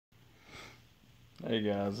Hey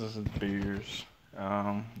guys, this is Beers.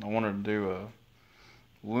 I wanted to do a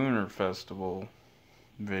lunar festival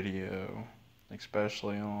video,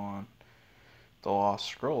 especially on the Lost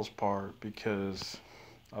Scrolls part, because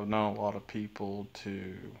I've known a lot of people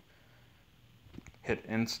to hit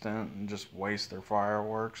instant and just waste their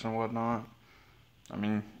fireworks and whatnot. I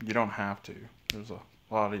mean, you don't have to. There's a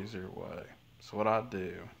lot easier way. So what I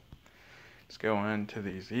do is go into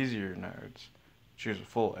these easier nodes, choose a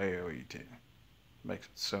full AoE team. Makes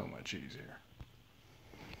it so much easier.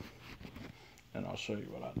 And I'll show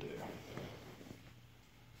you what I do.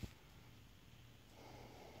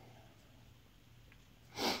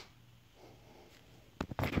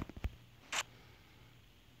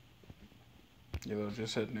 You'll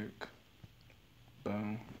just hit nuke.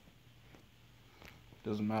 Boom.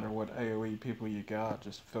 Doesn't matter what AoE people you got,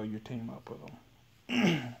 just fill your team up with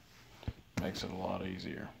them. Makes it a lot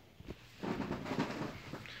easier.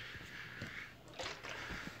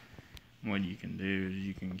 What you can do is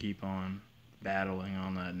you can keep on battling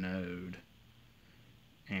on that node,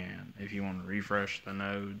 and if you want to refresh the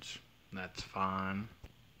nodes, that's fine.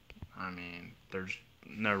 I mean, there's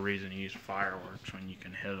no reason to use fireworks when you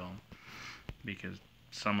can hit them, because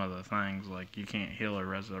some of the things, like you can't heal or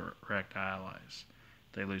resurrect allies.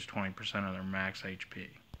 They lose 20% of their max HP.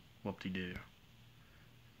 Whoop-de-doo.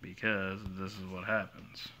 Because this is what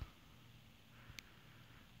happens.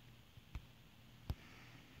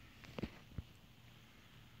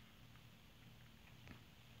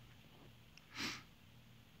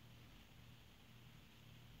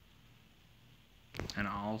 And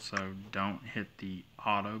also, don't hit the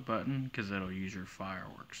auto button, because it'll use your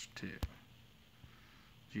fireworks too.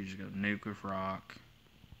 So you just go nuke with rock.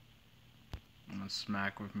 I'm gonna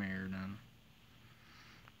smack with Mirrodin.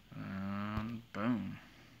 And boom.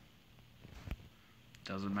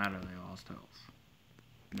 Doesn't matter, they lost health.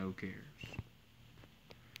 No cares.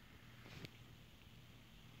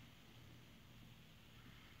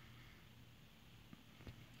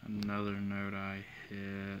 Another note I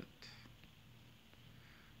hit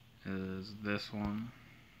is this one.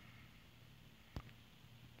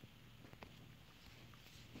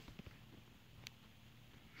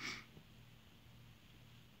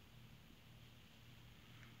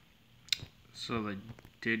 So they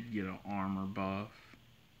did get an armor buff,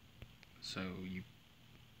 so you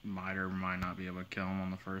might or might not be able to kill them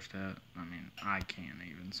on the first hit. I mean, I can't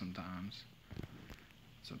even sometimes.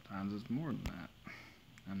 Sometimes it's more than that,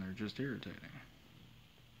 and they're just irritating.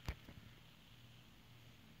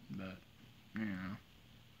 But, you know,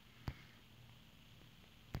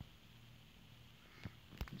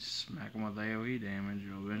 you smack them with AoE damage,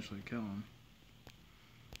 you'll eventually kill them.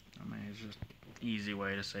 I mean, it's just an easy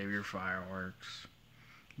way to save your fireworks,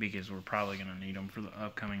 because we're probably going to need them for the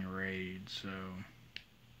upcoming raid, so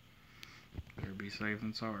better be safe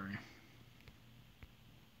than sorry.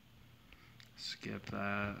 Skip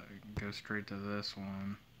that, go straight to this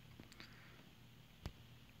one.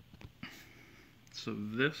 So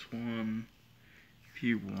this one, if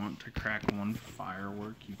you want to crack one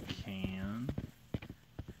firework, you can.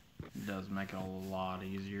 It does make it a lot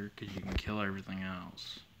easier, because you can kill everything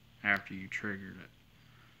else after you triggered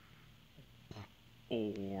it.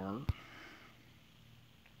 Or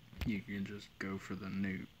you can just go for the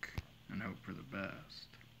nuke and hope for the best.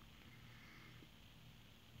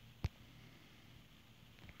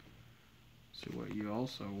 So what you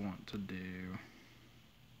also want to do,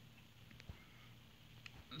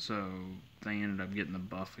 so they ended up getting the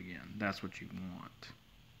buff again. That's what you want,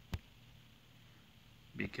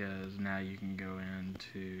 because now you can go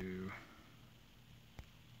into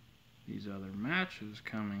these other matches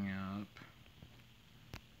coming up,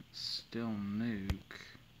 still nuke,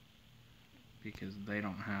 because they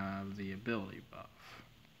don't have the ability buff.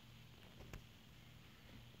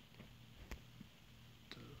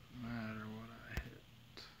 Doesn't matter what I hit.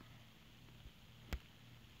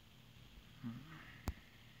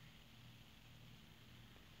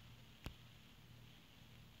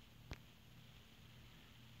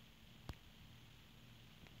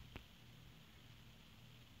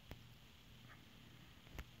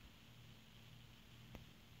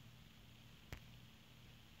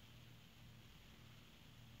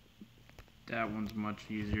 That one's much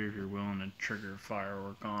easier if you're willing to trigger a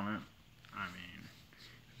firework on it. I mean,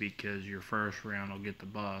 because your first round will get the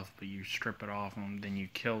buff, but you strip it off them, then you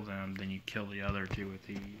kill them, then you kill the other two with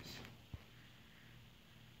these.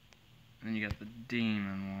 Then you got the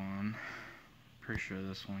demon one. Pretty sure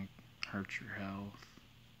this one hurts your health.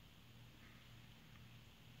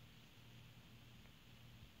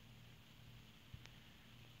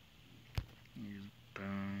 You just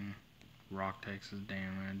boom. Rock takes his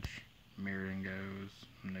damage. Mirrodin goes,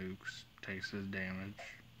 nukes, takes his damage,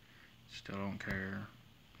 still don't care,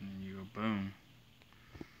 and you go boom.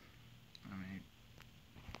 I mean,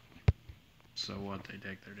 so what, they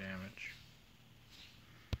take their damage.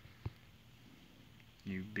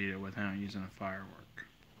 You beat it without using a firework.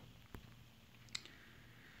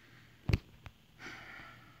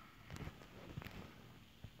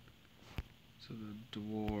 So the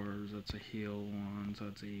dwarves, that's a heal one, so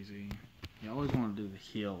it's easy. You always want to do the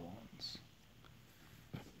heal ones,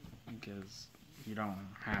 because you don't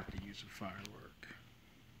have to use a firework.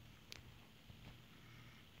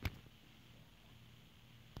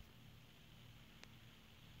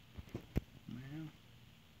 Man.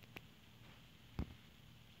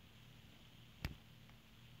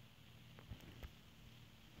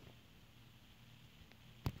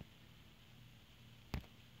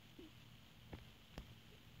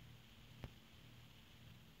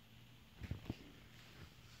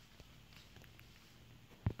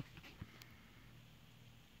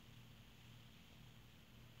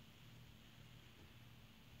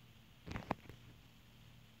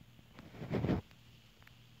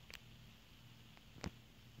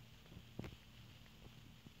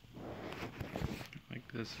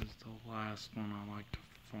 This is the last one I like to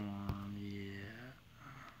farm, yeah.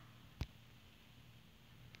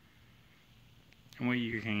 And what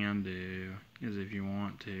you can do is, if you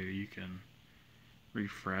want to, you can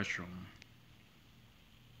refresh them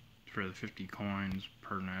for the 50 coins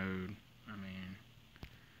per node. I mean,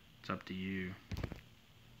 it's up to you.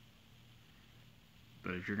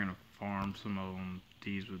 But if you're going to farm some of them,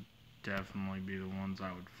 these would definitely be the ones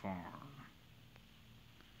I would farm.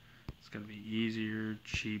 It's going to be easier,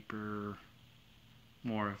 cheaper,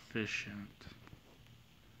 more efficient,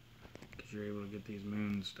 because you're able to get these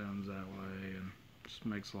moonstones that way, and just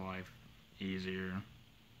makes life easier.